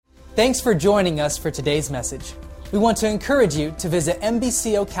Thanks for joining us for today's message. We want to encourage you to visit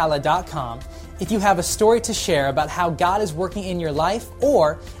mbcocala.com if you have a story to share about how God is working in your life,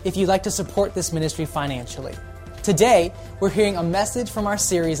 or if you'd like to support this ministry financially. Today, we're hearing a message from our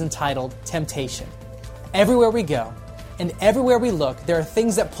series entitled Temptation. Everywhere we go and everywhere we look, there are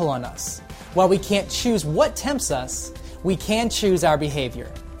things that pull on us. While we can't choose what tempts us, we can choose our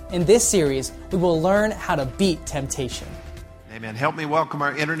behavior. In this series, we will learn how to beat temptation. Amen. Help me welcome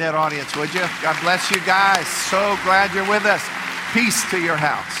our internet audience, would you? God bless you guys. So glad you're with us. Peace to your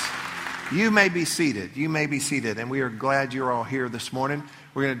house. You may be seated. You may be seated. And we are glad you're all here this morning.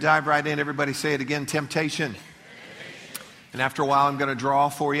 We're going to dive right in. Everybody say it again. Temptation. And after a while, I'm going to draw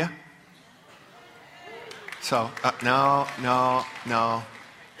for you. So, no.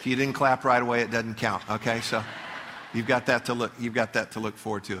 If you didn't clap right away, it doesn't count. Okay, so you've got that to look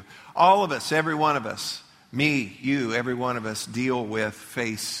forward to. All of us, every one of us, me, you, every one of us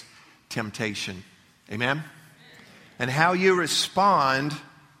face temptation. Amen? And how you respond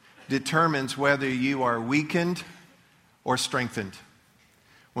determines whether you are weakened or strengthened.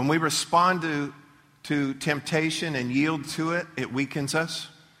 When we respond to temptation and yield to it, it weakens us.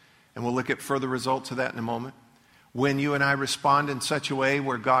 And we'll look at further results of that in a moment. When you and I respond in such a way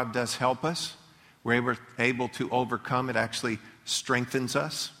where God does help us, we're able to overcome, it actually strengthens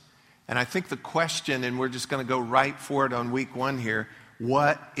us. And I think the question, and we're just going to go right for it on week one here,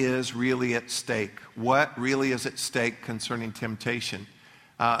 what is really at stake? What really is at stake concerning temptation?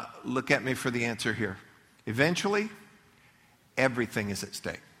 Look at me for the answer here. Eventually, everything is at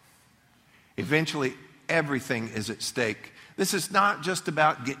stake. Eventually, everything is at stake. This is not just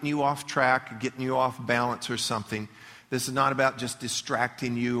about getting you off track, getting you off balance or something. This is not about just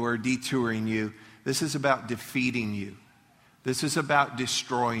distracting you or detouring you. This is about defeating you. This is about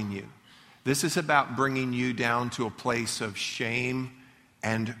destroying you. This is about bringing you down to a place of shame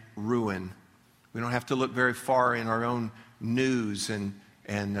and ruin. We don't have to look very far in our own news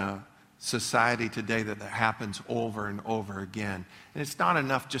and society today that happens over and over again. And it's not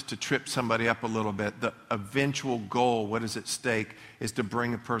enough just to trip somebody up a little bit. The eventual goal, what is at stake, is to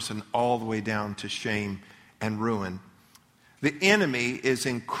bring a person all the way down to shame and ruin. The enemy is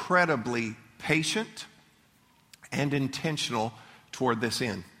incredibly patient and intentional toward this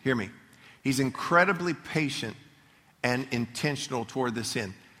end. Hear me. He's incredibly patient and intentional toward this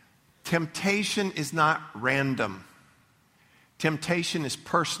end. Temptation is not random. Temptation is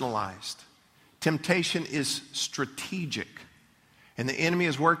personalized. Temptation is strategic. And the enemy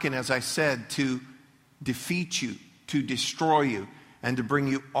is working, as I said, to defeat you, to destroy you, and to bring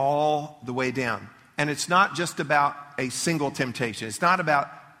you all the way down. And it's not just about a single temptation. It's not about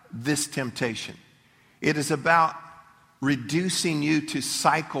this temptation. It is about reducing you to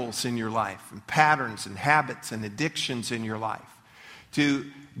cycles in your life, and patterns and habits and addictions in your life, to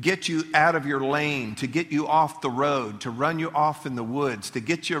get you out of your lane, to get you off the road, to run you off in the woods, to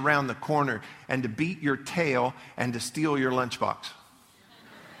get you around the corner, and to beat your tail and to steal your lunchbox.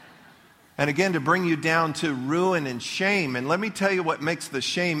 And again, to bring you down to ruin and shame. And let me tell you what makes the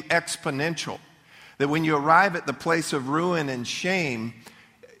shame exponential. That when you arrive at the place of ruin and shame,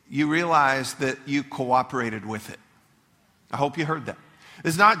 you realize that you cooperated with it. I hope you heard that.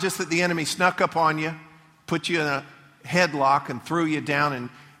 It's not just that the enemy snuck up on you, put you in a headlock and threw you down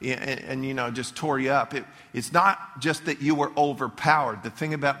and just tore you up. It's not just that you were overpowered. The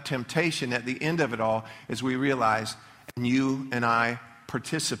thing about temptation at the end of it all is we realize, and you and I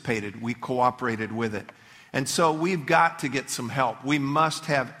participated, we cooperated with it. And so we've got to get some help. We must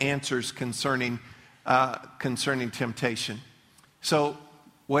have answers concerning temptation. So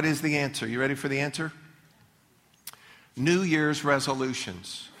what is the answer? You ready for the answer? New Year's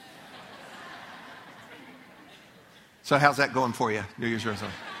resolutions. So how's that going for you, New Year's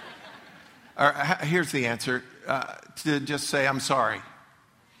resolution? Here's the answer. To just say, I'm sorry.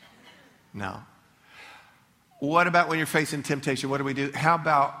 No. What about when you're facing temptation? What do? How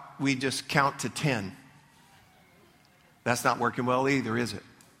about we just count to 10? That's not working well either, is it?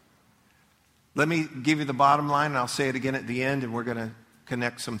 Let me give you the bottom line, and I'll say it again at the end, and we're going to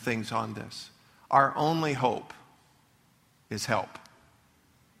connect some things on this. Our only hope is help.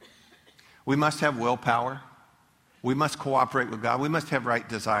 We must have willpower. We must cooperate with God. We must have right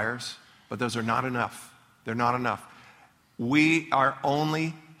desires, but those are not enough. They're not enough. Our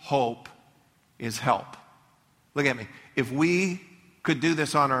only hope is help. Look at me. If we could do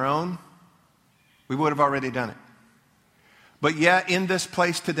this on our own, we would have already done it. But yet in this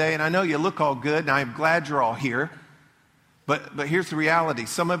place today, and I know you look all good, and I'm glad you're all here, but here's the reality.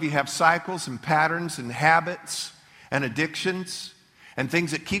 Some of you have cycles and patterns and habits and addictions and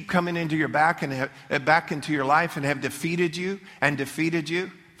things that keep coming into your back and back into your life and have defeated you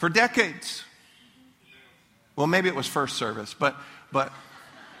for decades. Well, maybe it was first service, but I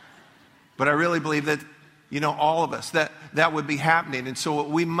really believe that, all of us, that would be happening. And so what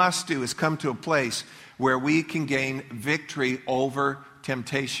we must do is come to a place where we can gain victory over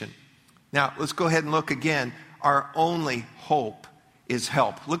temptation. Now, let's go ahead and look again. Our only hope is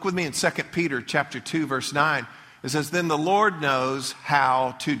help. Look with me in 2 Peter chapter 2, verse 9. It says, then the Lord knows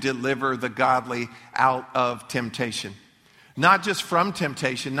how to deliver the godly out of temptation. Not just from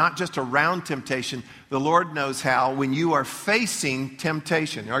temptation, not just around temptation. The Lord knows how when you are facing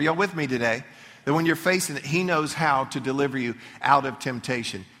temptation. Are y'all with me today? That when you're facing it, He knows how to deliver you out of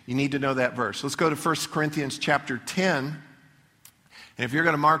temptation. You need to know that verse. Let's go to 1 Corinthians chapter 10. And if you're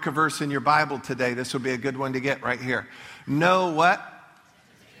going to mark a verse in your Bible today, this will be a good one to get right here. No what?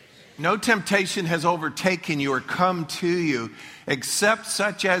 No temptation has overtaken you or come to you except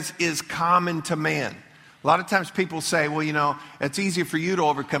such as is common to man. A lot of times people say, well, it's easy for you to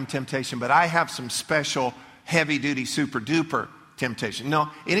overcome temptation, but I have some special heavy-duty, super-duper temptation. No,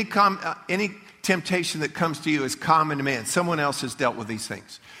 any temptation that comes to you is common to man. Someone else has dealt with these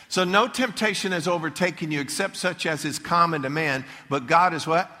things. So no temptation has overtaken you except such as is common to man, but God is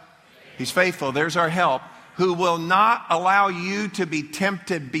what? He's faithful. There's our help. Who will not allow you to be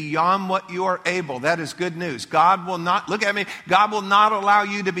tempted beyond what you are able. That is good news. God will not, look at me, God will not allow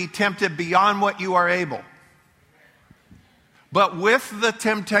you to be tempted beyond what you are able. But with the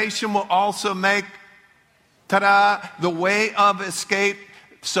temptation will also make, the way of escape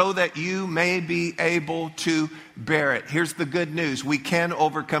so that you may be able to bear it. Here's the good news. We can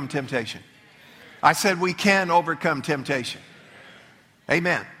overcome temptation. I said we can overcome temptation.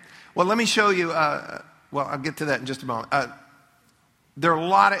 Amen. Well, let me show you, I'll get to that in just a moment. There are a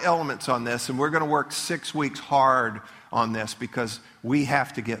lot of elements on this, and we're going to work 6 weeks hard on this because we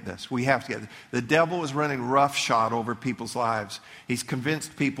have to get this. We have to get this. The devil is running roughshod over people's lives. He's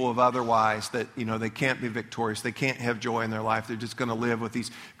convinced people of otherwise that, they can't be victorious. They can't have joy in their life. They're just going to live with these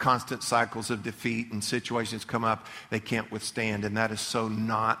constant cycles of defeat, and situations come up they can't withstand, and that is so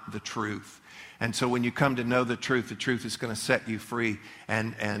not the truth. And so when you come to know the truth is going to set you free,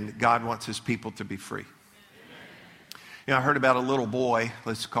 and God wants His people to be free. I heard about a little boy,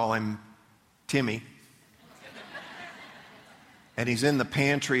 let's call him Timmy. And he's in the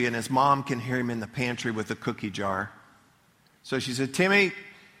pantry, and his mom can hear him in the pantry with a cookie jar. So she said, Timmy,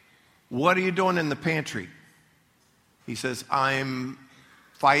 what are you doing in the pantry? He says, I'm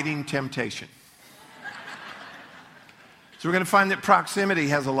fighting temptation. So we're going to find that proximity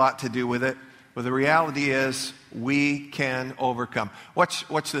has a lot to do with it. But the reality is we can overcome. Watch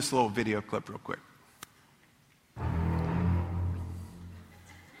this little video clip real quick.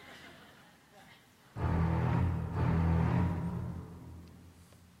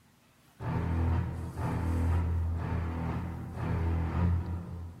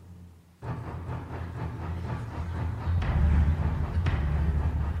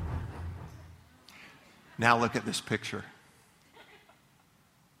 Now look at this picture.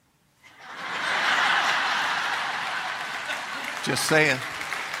 Just saying.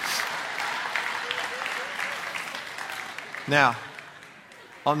 Now,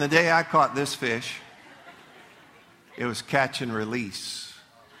 on the day I caught this fish, it was catch and release.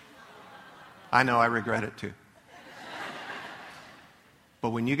 I know, I regret it too.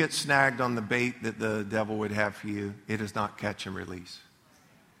 But when you get snagged on the bait that the devil would have for you, it is not catch and release.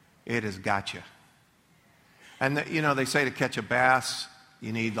 It has got you. And they say to catch a bass,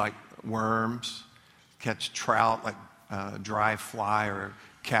 you need like worms. Catch trout, like dry fly or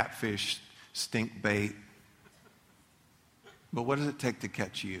catfish, stink bait. But what does it take to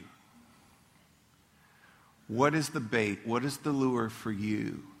catch you? What is the bait? What is the lure for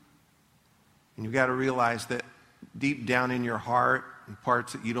you? And you've got to realize that deep down in your heart, and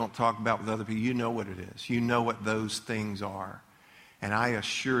parts that you don't talk about with other people, you know what it is. You know what those things are. And I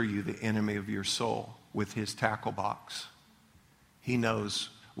assure you, the enemy of your soul, with his tackle box, he knows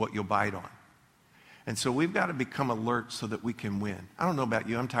what you'll bite on. And so we've got to become alert so that we can win. I don't know about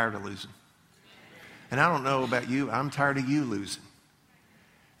you, I'm tired of losing. And I don't know about you, I'm tired of you losing.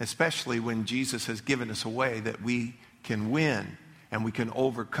 Especially when Jesus has given us a way that we can win and we can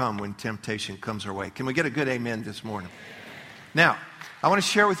overcome when temptation comes our way. Can we get a good amen this morning? Now, I want to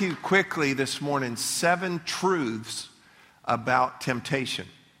share with you quickly this morning 7 truths about temptation.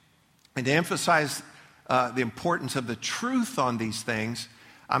 And to emphasize the importance of the truth on these things,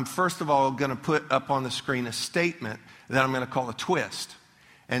 I'm first of all going to put up on the screen a statement that I'm going to call a twist.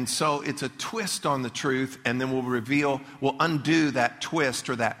 And so it's a twist on the truth, and then we'll undo that twist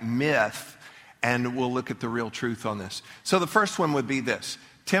or that myth, and we'll look at the real truth on this. So the first one would be this: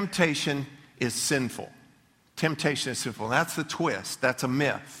 temptation is sinful. Temptation is sinful. That's the twist. That's a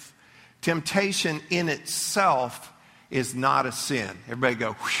myth. Temptation in itself is not a sin. Everybody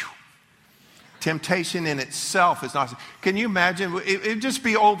go, whew. Temptation in itself is not a sin. Can you imagine? It'd just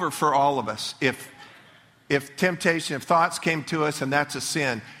be over for all of us if temptation, if thoughts came to us and that's a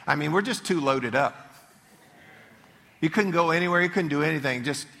sin. I mean, we're just too loaded up. You couldn't go anywhere. You couldn't do anything.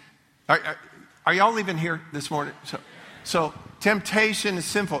 Just, are y'all even here this morning? So temptation is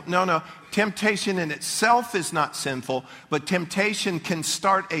sinful. No. Temptation in itself is not sinful, but temptation can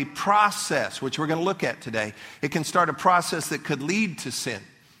start a process, which we're going to look at today. It can start a process that could lead to sin.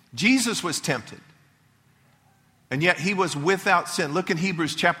 Jesus was tempted, and yet he was without sin. Look in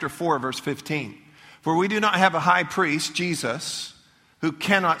Hebrews chapter 4, verse 15. For we do not have a high priest, Jesus, who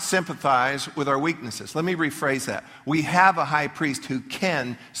cannot sympathize with our weaknesses. Let me rephrase that. We have a high priest who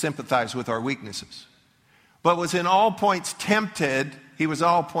can sympathize with our weaknesses, but was in all points tempted. He was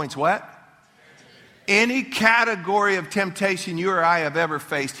all points what? Any category of temptation you or I have ever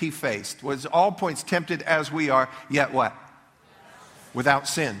faced, he faced. Was all points tempted as we are, yet what? Without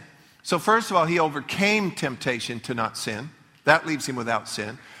sin. So first of all, he overcame temptation to not sin. That leaves him without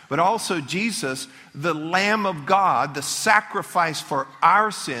sin. But also Jesus, the Lamb of God, the sacrifice for our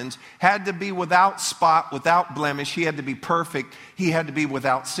sins, had to be without spot, without blemish. He had to be perfect. He had to be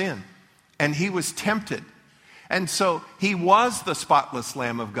without sin. And he was tempted. And so he was the spotless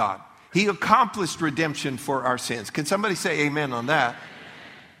Lamb of God. He accomplished redemption for our sins. Can somebody say amen on that?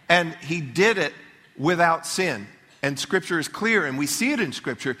 And he did it without sin. And Scripture is clear, and we see it in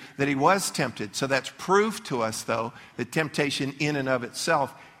Scripture, that he was tempted. So that's proof to us, though, that temptation in and of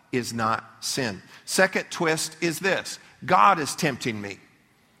itself is not sin. Second twist is this. God is tempting me.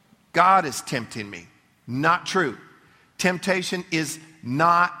 God is tempting me. Not true. Temptation is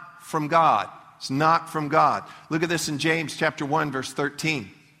not from God. It's not from God. Look at this in James chapter 1, verse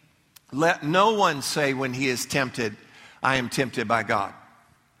 13. Let no one say when he is tempted, I am tempted by God.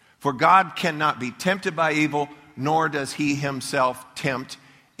 For God cannot be tempted by evil, nor does he himself tempt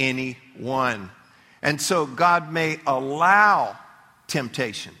anyone. And so God may allow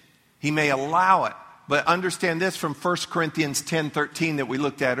temptation. He may allow it. But understand this from 1 Corinthians 10:13 that we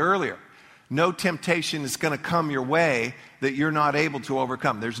looked at earlier. No temptation is going to come your way that you're not able to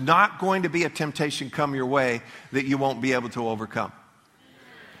overcome. There's not going to be a temptation come your way that you won't be able to overcome.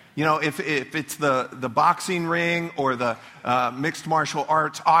 You know, if it's the boxing ring or the mixed martial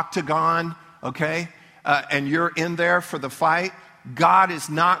arts octagon, okay, and you're in there for the fight, God is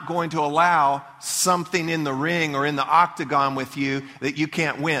not going to allow something in the ring or in the octagon with you that you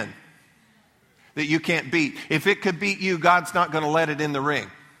can't win, that you can't beat. If it could beat you, God's not going to let it in the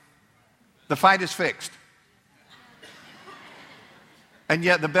ring. The fight is fixed. And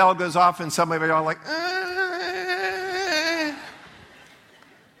yet the bell goes off and somebody are like,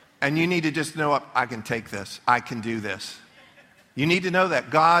 and you need to just know, I can take this. I can do this. You need to know that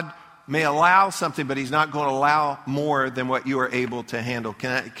God may allow something, but he's not going to allow more than what you are able to handle.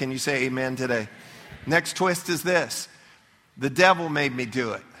 Can you say amen today? Next twist is this. The devil made me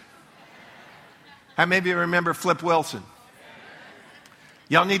do it. How many of you remember Flip Wilson?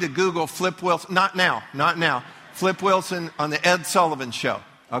 Y'all need to Google Flip Wilson. Not now. Flip Wilson on the Ed Sullivan Show,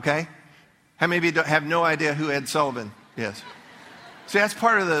 okay? How many of you have no idea who Ed Sullivan is? See, that's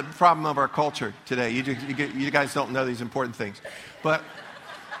part of the problem of our culture today. You guys don't know these important things. But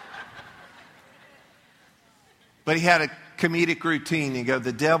he had a comedic routine. He go,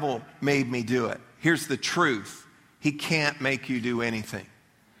 the devil made me do it. Here's the truth. He can't make you do anything.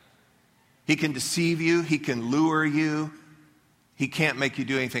 He can deceive you. He can lure you. He can't make you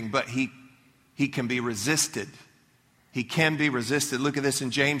do anything, but he can be resisted. He can be resisted. Look at this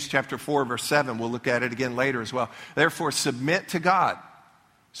in James chapter 4, verse 7. We'll look at it again later as well. Therefore, submit to God.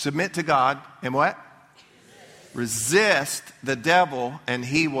 Submit to God, and what? Resist the devil, and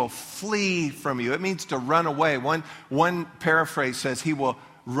he will flee from you. It means to run away. One paraphrase says he will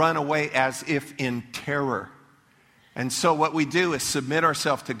run away as if in terror. And so what we do is submit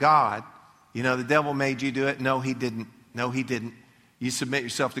ourselves to God. You know, the devil made you do it. No, he didn't. No, he didn't. You submit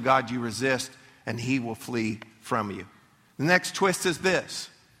yourself to God, you resist, and he will flee from you. The next twist is this.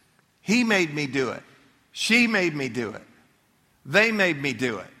 He made me do it. She made me do it. They made me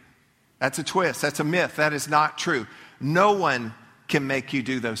do it. That's a twist. That's a myth. That is not true. No one can make you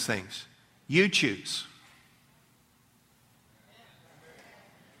do those things. You choose.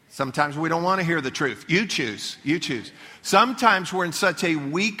 Sometimes we don't want to hear the truth. You choose. You choose. Sometimes we're in such a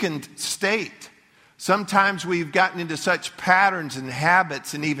weakened state. Sometimes we've gotten into such patterns and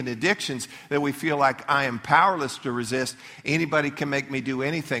habits and even addictions that we feel like I am powerless to resist. Anybody can make me do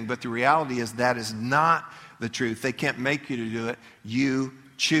anything. But the reality is that is not the truth. They can't make you to do it. You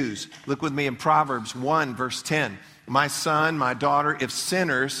choose. Look with me in Proverbs 1, verse 10. My son, my daughter, if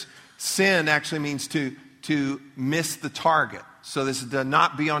sinners, sin actually means to miss the target. So this is to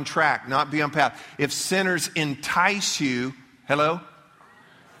not be on track, not be on path. If sinners entice you, hello?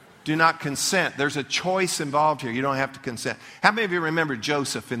 Do not consent. There's a choice involved here. You don't have to consent. How many of you remember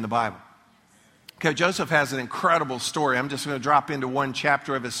Joseph in the Bible? Okay, Joseph has an incredible story. I'm just going to drop into one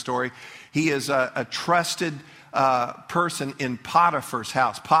chapter of his story. He is a trusted person in Potiphar's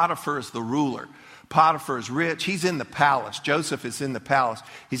house. Potiphar is the ruler. Potiphar is rich. He's in the palace. Joseph is in the palace.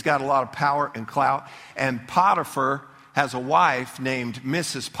 He's got a lot of power and clout. And Potiphar has a wife named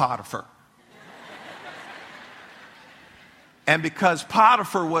Mrs. Potiphar. And because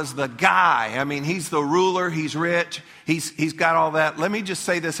Potiphar was the guy, I mean, he's the ruler, he's rich, he's got all that. Let me just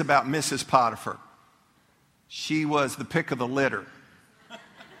say this about Mrs. Potiphar. She was the pick of the litter.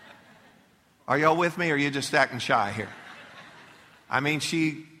 Are y'all with me, or are you just acting shy here? I mean,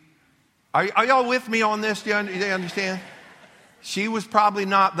 are y'all with me on this? Do you understand? She was probably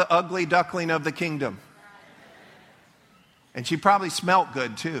not the ugly duckling of the kingdom. And she probably smelt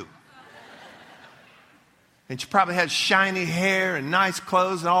good too. And she probably had shiny hair and nice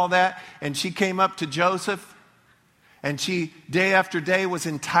clothes and all that. And she came up to Joseph, and she, day after day, was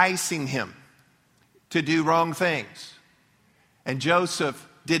enticing him to do wrong things. And Joseph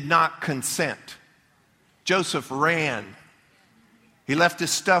did not consent. Joseph ran. He left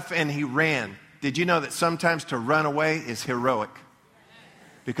his stuff and he ran. Did you know that sometimes to run away is heroic?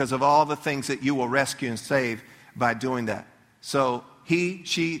 Because of all the things that you will rescue and save by doing that. So he,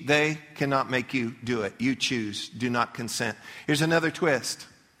 she, they cannot make you do it. You choose. Do not consent. Here's another twist.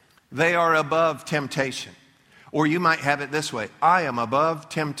 They are above temptation. Or you might have it this way. I am above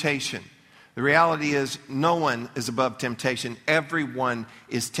temptation. The reality is no one is above temptation. Everyone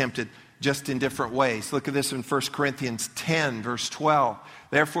is tempted, just in different ways. Look at this in 1 Corinthians 10, verse 12.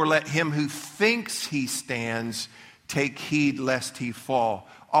 Therefore, let him who thinks he stands take heed lest he fall.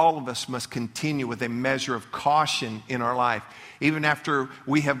 All of us must continue with a measure of caution in our life. Even after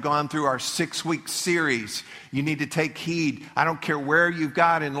we have gone through our 6-week series, you need to take heed. I don't care where you've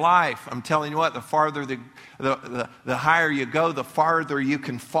got in life. I'm telling you what, the farther the higher you go, the farther you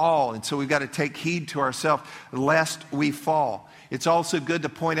can fall. And so we've got to take heed to ourselves lest we fall. It's also good to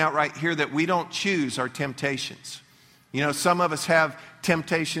point out right here that we don't choose our temptations. You know, some of us have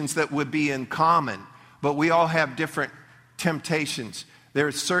temptations that would be in common, but we all have different temptations.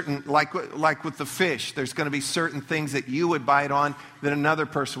 There's certain, like with the fish, there's going to be certain things that you would bite on that another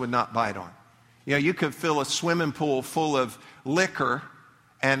person would not bite on. You know, you could fill a swimming pool full of liquor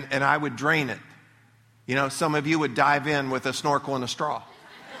and I would drain it. You know, some of you would dive in with a snorkel and a straw.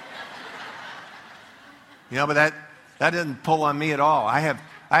 You know, but that doesn't pull on me at all. I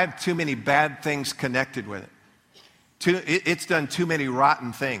have too many bad things connected with it. It's done too many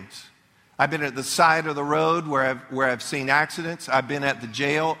rotten things. I've been at the side of the road where I've seen accidents. I've been at the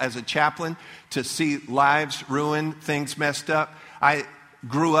jail as a chaplain to see lives ruined, things messed up. I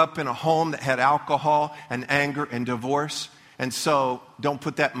grew up in a home that had alcohol and anger and divorce. And so don't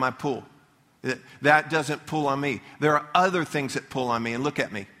put that in my pool. That doesn't pull on me. There are other things that pull on me. And look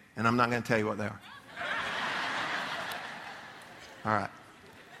at me. And I'm not going to tell you what they are. All right.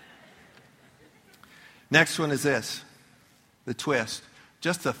 Next one is this. The twist.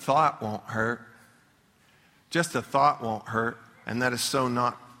 Just a thought won't hurt. Just a thought won't hurt. And that is so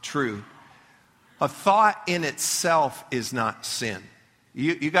not true. A thought in itself is not sin.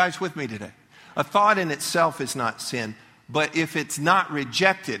 You guys with me today? A thought in itself is not sin. But if it's not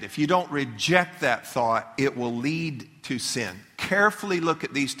rejected, if you don't reject that thought, it will lead to sin. Carefully look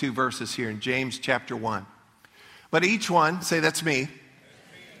at these two verses here in James chapter 1. But each one, say that's me.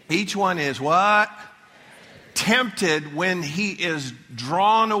 Each one is what? Tempted when he is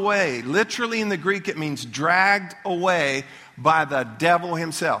drawn away. Literally in the Greek it means dragged away by the devil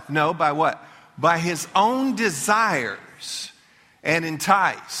himself. No, by what? By his own desires and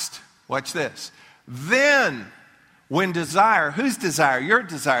enticed. Watch this. Then when desire, whose desire? Your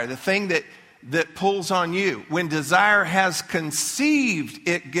desire, the thing that pulls on you. When desire has conceived,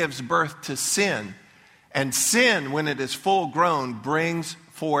 it gives birth to sin. And sin, when it is full grown, brings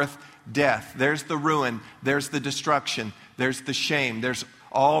forth death. There's the ruin. There's the destruction. There's the shame. There's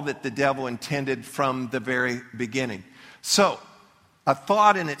all that the devil intended from the very beginning. So, a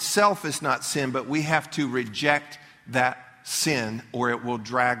thought in itself is not sin, but we have to reject that sin or it will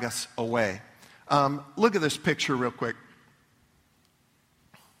drag us away. Look at this picture real quick.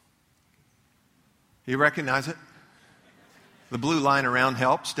 You recognize it? The blue line around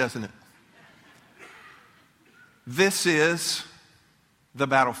helps, doesn't it? This is the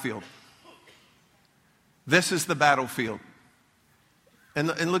battlefield. This is the battlefield.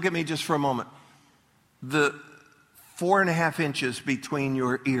 And look at me just for a moment. The 4.5 inches between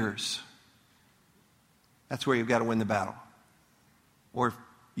your ears, that's where you've got to win the battle. Or if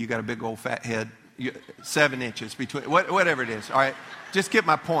you got a big old fat head, 7 inches between, whatever it is. All right, just get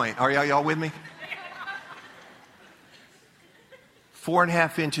my point. Are y'all with me?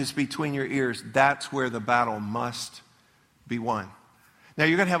 4.5 inches between your ears, that's where the battle must be won. Now,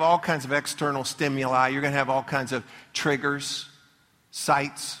 you're going to have all kinds of external stimuli. You're going to have all kinds of triggers,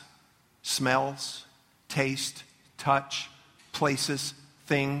 sights, smells, taste, touch, places,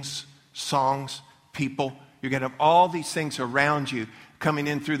 things, songs, people. You're going to have all these things around you coming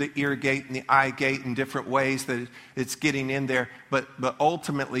in through the ear gate and the eye gate in different ways that it's getting in there. But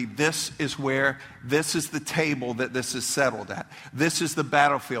ultimately, this is the table that this is settled at. This is the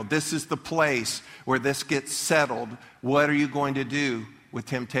battlefield. This is the place where this gets settled. What are you going to do with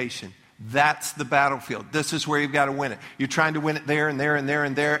temptation? That's the battlefield. This is where you've got to win it. You're trying to win it there and there and there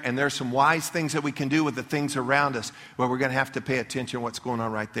and there. And there's some wise things that we can do with the things around us. But we're going to have to pay attention to what's going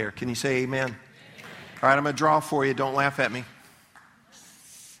on right there. Can you say amen? Amen. All right, I'm going to draw for you. Don't laugh at me.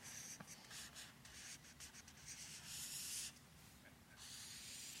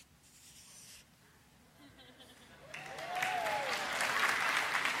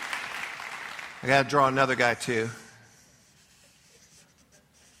 I got to draw another guy too.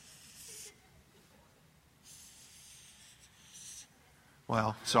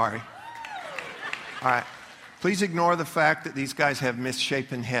 Well, sorry. All right. Please ignore the fact that these guys have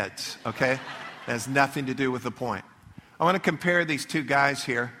misshapen heads, okay? That has nothing to do with the point. I want to compare these two guys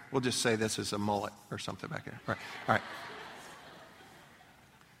here. We'll just say this is a mullet or something back here. All right.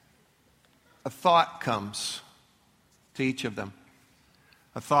 A thought comes to each of them.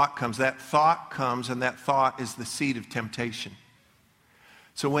 A thought comes. That thought comes, and that thought is the seed of temptation.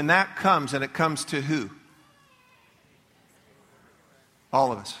 So when that comes, and it comes to who?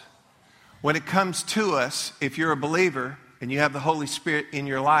 All of us. When it comes to us, if you're a believer and you have the Holy Spirit in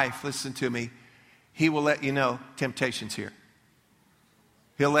your life, listen to me, He will let you know temptation's here.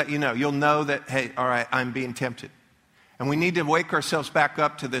 He'll let you know. You'll know that, hey, all right, I'm being tempted. And we need to wake ourselves back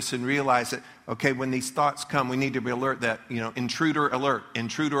up to this and realize that, okay, when these thoughts come, we need to be alert that, intruder alert,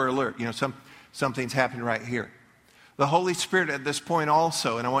 something's happening right here. The Holy Spirit at this point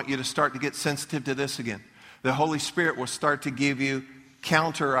also, and I want you to start to get sensitive to this again, the Holy Spirit will start to give you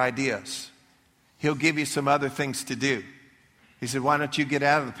counter ideas. He'll give you some other things to do. He said, why don't you get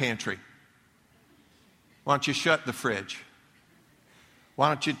out of the pantry? Why don't you shut the fridge? Why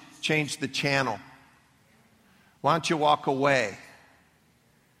don't you change the channel? Why don't you walk away?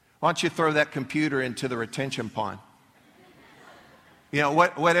 Why don't you throw that computer into the retention pond?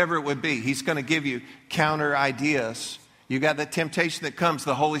 Whatever it would be. He's going to give you counter ideas. You got the temptation that comes.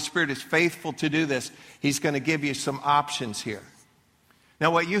 The Holy Spirit is faithful to do this. He's going to give you some options here.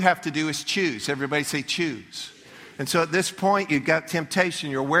 Now what you have to do is choose. Everybody say choose. And so at this point, you've got temptation.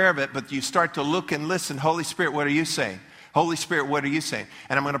 You're aware of it, but you start to look and listen. Holy Spirit, what are you saying? Holy Spirit, what are you saying?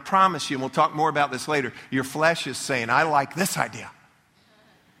 And I'm going to promise you, and we'll talk more about this later, your flesh is saying, I like this idea.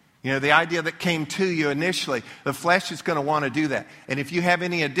 The idea that came to you initially, the flesh is going to want to do that. And if you have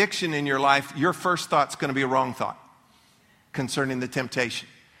any addiction in your life, your first thought's going to be a wrong thought concerning the temptation.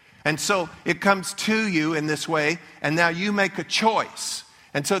 And so it comes to you in this way, and now you make a choice.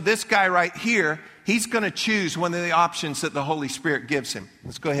 And so this guy right here, he's going to choose one of the options that the Holy Spirit gives him.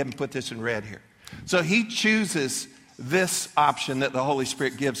 Let's go ahead and put this in red here. So he chooses this option that the Holy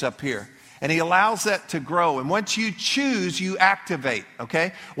Spirit gives up here. And He allows that to grow. And once you choose, you activate,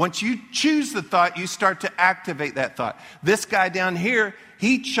 okay? Once you choose the thought, you start to activate that thought. This guy down here,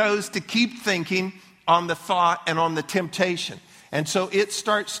 he chose to keep thinking on the thought and on the temptation. And so it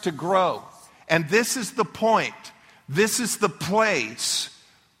starts to grow. And this is the point. This is the place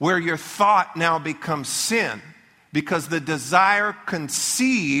where your thought now becomes sin. Because the desire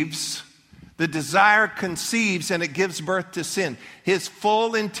conceives and it gives birth to sin. His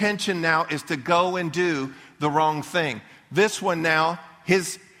full intention now is to go and do the wrong thing. This one now,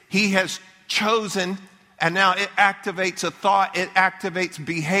 he has chosen, and now it activates a thought, it activates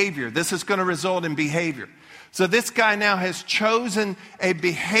behavior. This is going to result in behavior. So this guy now has chosen a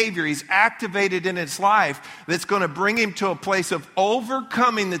behavior. He's activated in his life that's going to bring him to a place of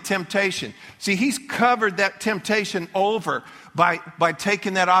overcoming the temptation. See, he's covered that temptation over by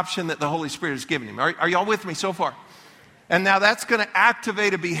taking that option that the Holy Spirit has given him. Are y'all with me so far? And now that's going to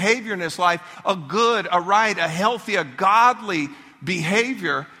activate a behavior in his life, a good, a right, a healthy, a godly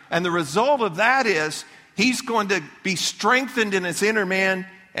behavior. And the result of that is he's going to be strengthened in his inner man,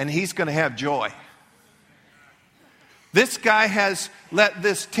 and he's going to have joy. This guy has let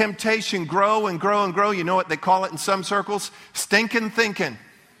this temptation grow and grow and grow. You know what they call it in some circles? Stinking thinking.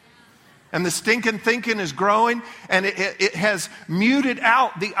 And the stinking thinking is growing, and it has muted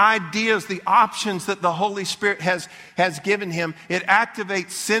out the ideas, the options that the Holy Spirit has given him. It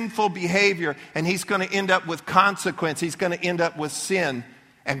activates sinful behavior, and he's going to end up with consequence. He's going to end up with sin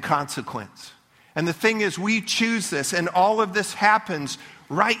and consequence. And the thing is, we choose this, and all of this happens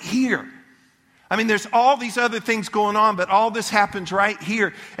right here. I mean, there's all these other things going on, but all this happens right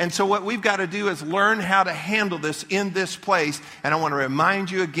here. And so what we've got to do is learn how to handle this in this place. And I want to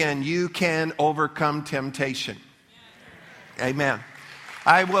remind you again, you can overcome temptation. Amen.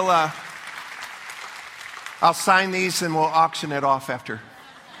 I'll sign these and we'll auction it off after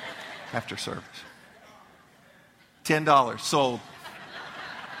service. $10 sold.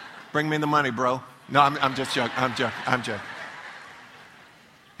 Bring me the money, bro. No, I'm just joking. I'm joking.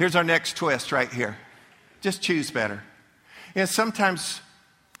 Here's our next twist right here. Just choose better. You know, sometimes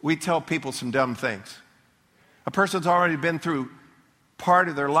we tell people some dumb things. A person's already been through part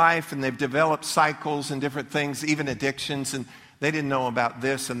of their life and they've developed cycles and different things, even addictions, and they didn't know about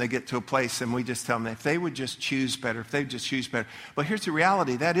this, and they get to a place and we just tell them, if they would just choose better, if they would just choose better. But here's the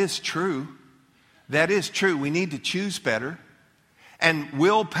reality. That is true. That is true. We need to choose better. And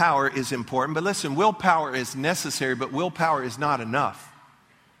willpower is important. But listen, willpower is necessary, but willpower is not enough.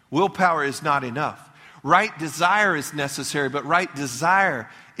 Willpower is not enough. Right desire is necessary, but right desire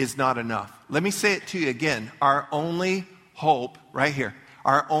is not enough. Let me say it to you again. Our only hope, right here,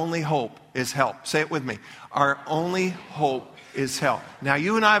 our only hope is help. Say it with me. Our only hope is help. Now,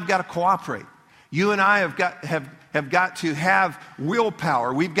 you and I have got to cooperate. You and I have got to have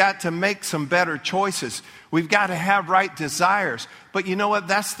willpower. We've got to make some better choices. We've got to have right desires. But you know what?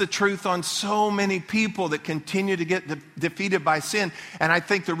 That's the truth on so many people that continue to get defeated by sin. And I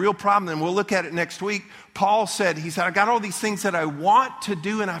think the real problem, and we'll look at it next week, Paul said, I got all these things that I want to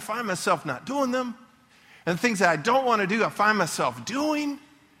do and I find myself not doing them. And the things that I don't want to do, I find myself doing. And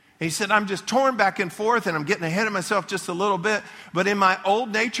he said, I'm just torn back and forth and I'm getting ahead of myself just a little bit. But in my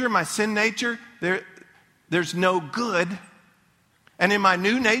old nature, my sin nature, there's no good. And in my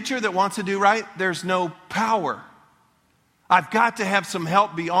new nature that wants to do right, there's no power. I've got to have some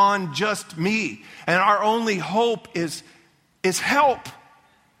help beyond just me. And our only hope is help.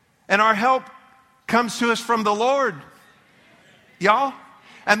 And our help comes to us from the Lord. Y'all?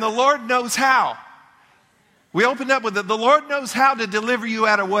 And the Lord knows how. We opened up with it. The Lord knows how to deliver you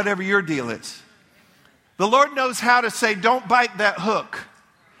out of whatever your deal is. The Lord knows how to say, don't bite that hook.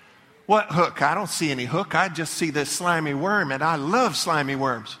 What hook? I don't see any hook. I just see this slimy worm, and I love slimy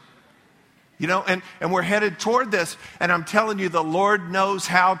worms. You know, and we're headed toward this. And I'm telling you, the Lord knows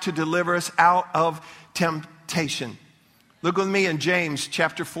how to deliver us out of temptation. Look with me in James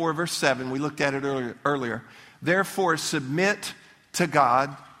chapter 4, verse 7. We looked at it earlier. Therefore, submit to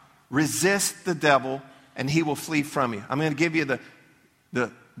God, resist the devil, and he will flee from you. I'm going to give you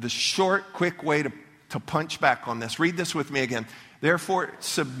the short, quick way to punch back on this. Read this with me again. Therefore,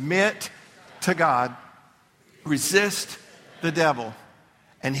 submit to God, resist the devil,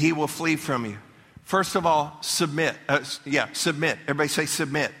 and he will flee from you. First of all, submit. Submit. Everybody say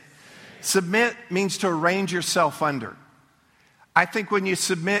submit. Submit means to arrange yourself under. I think when you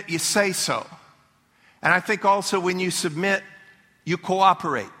submit, you say so. And I think also when you submit, you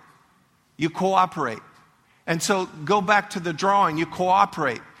cooperate. You cooperate. And so go back to the drawing. You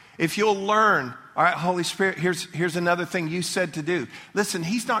cooperate. If you'll learn, all right, Holy Spirit, here's another thing you said to do. Listen,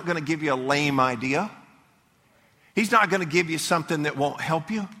 he's not going to give you a lame idea. He's not going to give you something that won't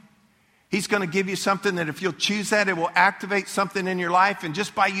help you. He's going to give you something that if you'll choose that, it will activate something in your life. And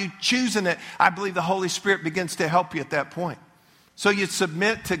just by you choosing it, I believe the Holy Spirit begins to help you at that point. So you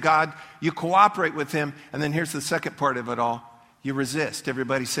submit to God, you cooperate with him, and then here's the second part of it all. You resist.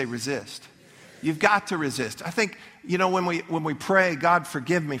 Everybody say resist. You've got to resist. I think, you know, when we pray, God,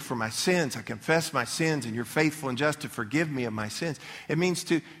 forgive me for my sins. I confess my sins, and you're faithful and just to forgive me of my sins. It means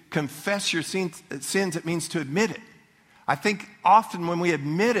to confess your sins. It means to admit it. I think often when we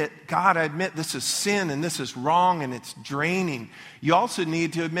admit it, God, I admit this is sin and this is wrong and it's draining. You also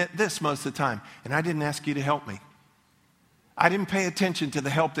need to admit this most of the time. And I didn't ask you to help me. I didn't pay attention to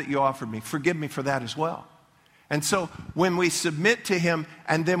the help that you offered me. Forgive me for that as well. And so when we submit to him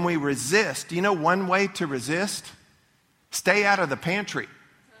and then we resist, you know one way to resist? Stay out of the pantry.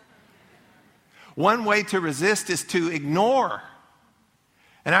 One way to resist is to ignore.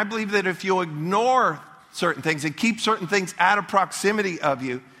 And I believe that if you'll ignore certain things and keep certain things out of proximity of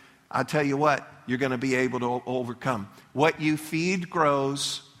you, I'll tell you what, you're going to be able to overcome. What you feed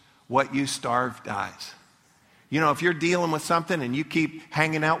grows, what you starve dies. You know, if you're dealing with something and you keep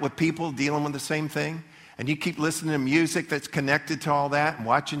hanging out with people dealing with the same thing, and you keep listening to music that's connected to all that and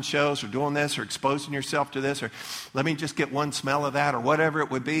watching shows or doing this or exposing yourself to this or let me just get one smell of that or whatever it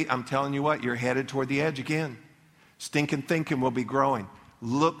would be, I'm telling you what, you're headed toward the edge again. Stinking thinking will be growing.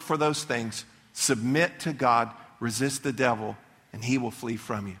 Look for those things. Submit to God. Resist the devil, and he will flee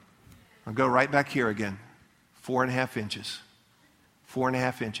from you. I'll go right back here again. 4.5 inches.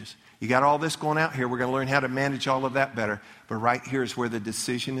 4.5 inches. You got all this going out here. We're going to learn how to manage all of that better. But right here is where the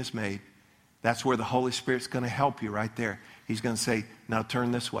decision is made. That's where the Holy Spirit's going to help you right there. He's going to say, now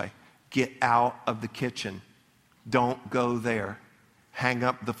turn this way. Get out of the kitchen. Don't go there. Hang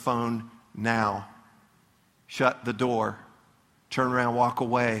up the phone now. Shut the door. Turn around, walk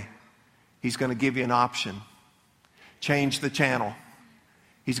away. He's going to give you an option. Change the channel.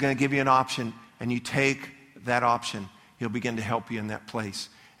 He's going to give you an option, and you take that option. He'll begin to help you in that place,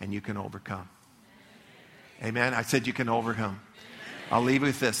 and you can overcome. Amen. I said you can overcome. I'll leave you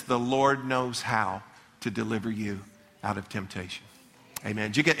with this. The Lord knows how to deliver you out of temptation.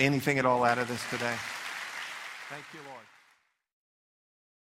 Amen. Did you get anything at all out of this today? Thank you, Lord.